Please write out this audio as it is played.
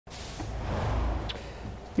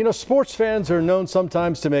You know, sports fans are known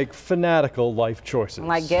sometimes to make fanatical life choices.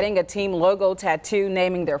 Like getting a team logo tattoo,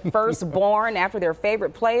 naming their firstborn after their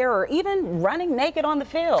favorite player, or even running naked on the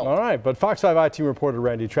field. All right, but Fox 5 I-Team reporter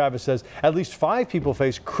Randy Travis says at least 5 people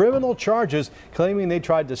face criminal charges claiming they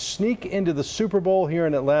tried to sneak into the Super Bowl here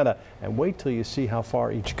in Atlanta. And wait till you see how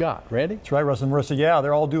far each got. Randy? That's right, Russ and Marissa. Yeah,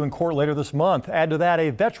 they're all due in court later this month. Add to that a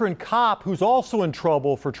veteran cop who's also in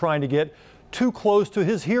trouble for trying to get too close to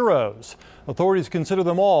his heroes. Authorities consider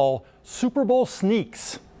them all Super Bowl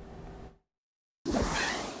sneaks.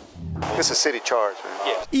 It's a city charge, man.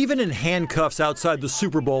 Yeah. Even in handcuffs outside the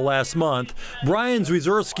Super Bowl last month, Brian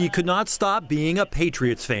Swierzewski could not stop being a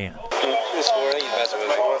Patriots fan.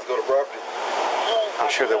 I'm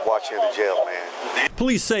sure they'll watch you in the jail, man.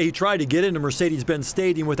 Police say he tried to get into Mercedes-Benz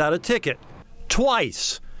Stadium without a ticket.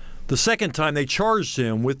 Twice. The second time they charged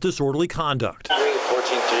him with disorderly conduct.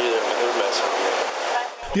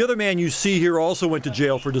 The other man you see here also went to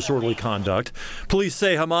jail for disorderly conduct. Police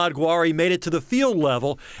say Hamad Gwari made it to the field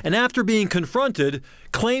level and after being confronted,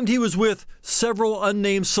 claimed he was with several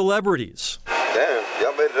unnamed celebrities. Damn,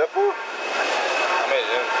 y'all made it up for him? I made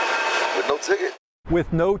it in. With no ticket?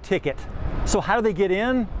 With no ticket. So how do they get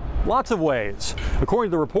in? Lots of ways.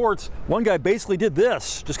 According to the reports, one guy basically did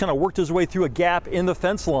this, just kind of worked his way through a gap in the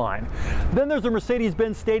fence line. Then there's a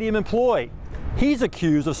Mercedes-Benz Stadium employee. He's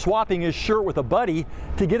accused of swapping his shirt with a buddy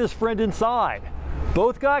to get his friend inside.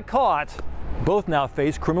 Both got caught. Both now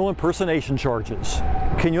face criminal impersonation charges.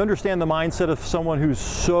 Can you understand the mindset of someone who's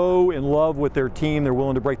so in love with their team they're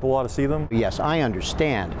willing to break the law to see them? Yes, I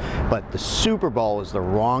understand, but the Super Bowl is the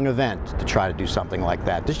wrong event to try to do something like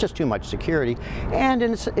that. There's just too much security, and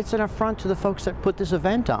it's an affront to the folks that put this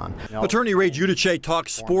event on. Attorney Ray Giudice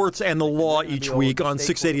talks sports and the law each week on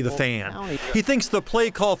 680 The Fan. He thinks the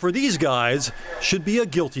play call for these guys should be a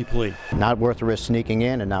guilty plea. Not worth the risk sneaking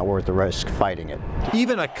in and not worth the risk fighting it.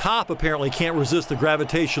 Even a cop apparently can't resist the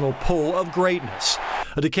gravitational pull of greatness.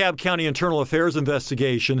 A DeKalb County Internal Affairs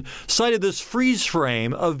investigation cited this freeze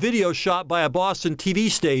frame of video shot by a Boston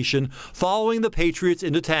TV station following the Patriots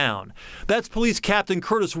into town. That's Police Captain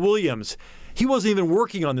Curtis Williams. He wasn't even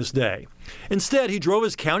working on this day. Instead, he drove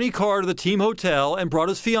his county car to the team hotel and brought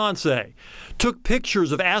his fiancée. Took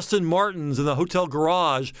pictures of Aston Martins in the hotel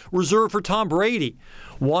garage reserved for Tom Brady.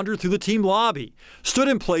 Wandered through the team lobby. Stood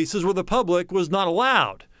in places where the public was not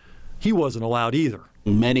allowed. He wasn't allowed either.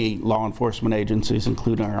 Many law enforcement agencies,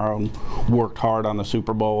 including our own, worked hard on the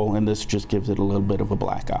Super Bowl, and this just gives it a little bit of a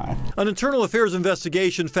black eye. An internal affairs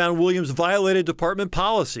investigation found Williams violated department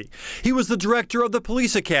policy. He was the director of the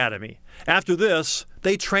police academy. After this,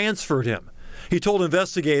 they transferred him. He told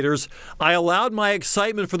investigators, "I allowed my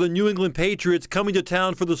excitement for the New England Patriots coming to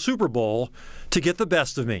town for the Super Bowl to get the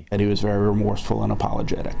best of me." And he was very remorseful and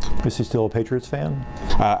apologetic. Is he still a Patriots fan?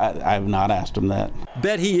 I have not asked him that.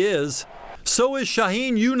 Bet he is. So is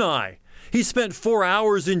Shaheen Unai. He spent 4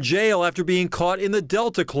 hours in jail after being caught in the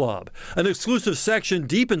Delta Club, an exclusive section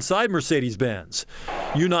deep inside Mercedes-Benz.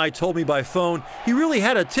 Unai told me by phone he really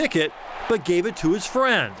had a ticket, but gave it to his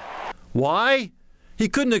friend. Why? He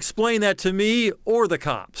couldn't explain that to me or the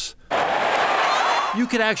cops. You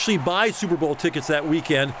could actually buy Super Bowl tickets that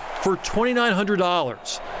weekend for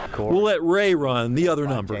 $2,900. We'll let Ray run the other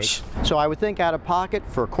numbers. So I would think out of pocket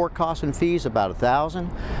for court costs and fees about $1,000,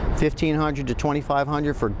 $1,500 to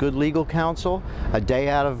 $2,500 for good legal counsel, a day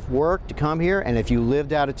out of work to come here, and if you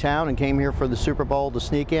lived out of town and came here for the Super Bowl to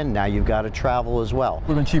sneak in, now you've got to travel as well.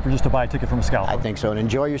 Would have been cheaper just to buy a ticket from a scalper. I think so, and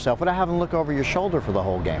enjoy yourself without having to look over your shoulder for the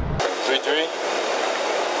whole game. 3-3?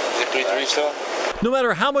 Is it 3-3 still? No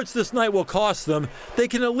matter how much this night will cost them, they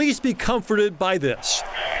can at least be comforted by this.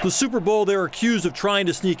 The Super Bowl they're accused of trying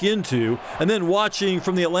to sneak into and then watching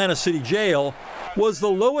from the Atlanta City jail was the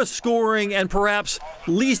lowest scoring and perhaps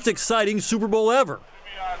least exciting Super Bowl ever.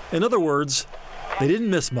 In other words, they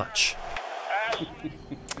didn't miss much.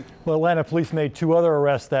 Well, Atlanta police made 2 other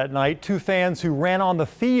arrests that night, 2 fans who ran on the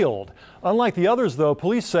field. Unlike the others, though,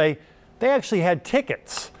 police say they actually had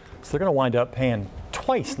tickets. So they're going to wind up paying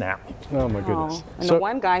twice now. Oh, my goodness. And the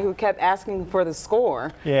one guy who kept asking for the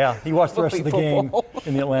score. Yeah, he watched the rest of the game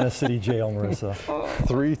in the Atlanta City jail, Marissa.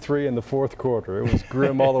 3-3 in the fourth quarter. It was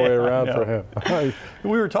grim all the way around for him.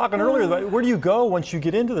 We were talking earlier about where do you go once you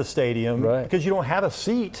get into the stadium, right, because you don't have a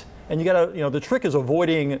seat. And you got to, the trick is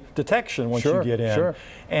avoiding detection once you get in. Sure.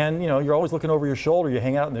 And, you're always looking over your shoulder. You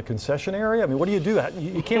hang out in the concession area. I mean, what do?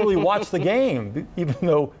 You can't really watch the game, even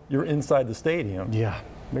though you're inside the stadium. Yeah.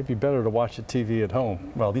 Maybe better to watch the TV at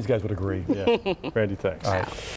home. Well, these guys would agree. Yeah. Randy, thanks. All right.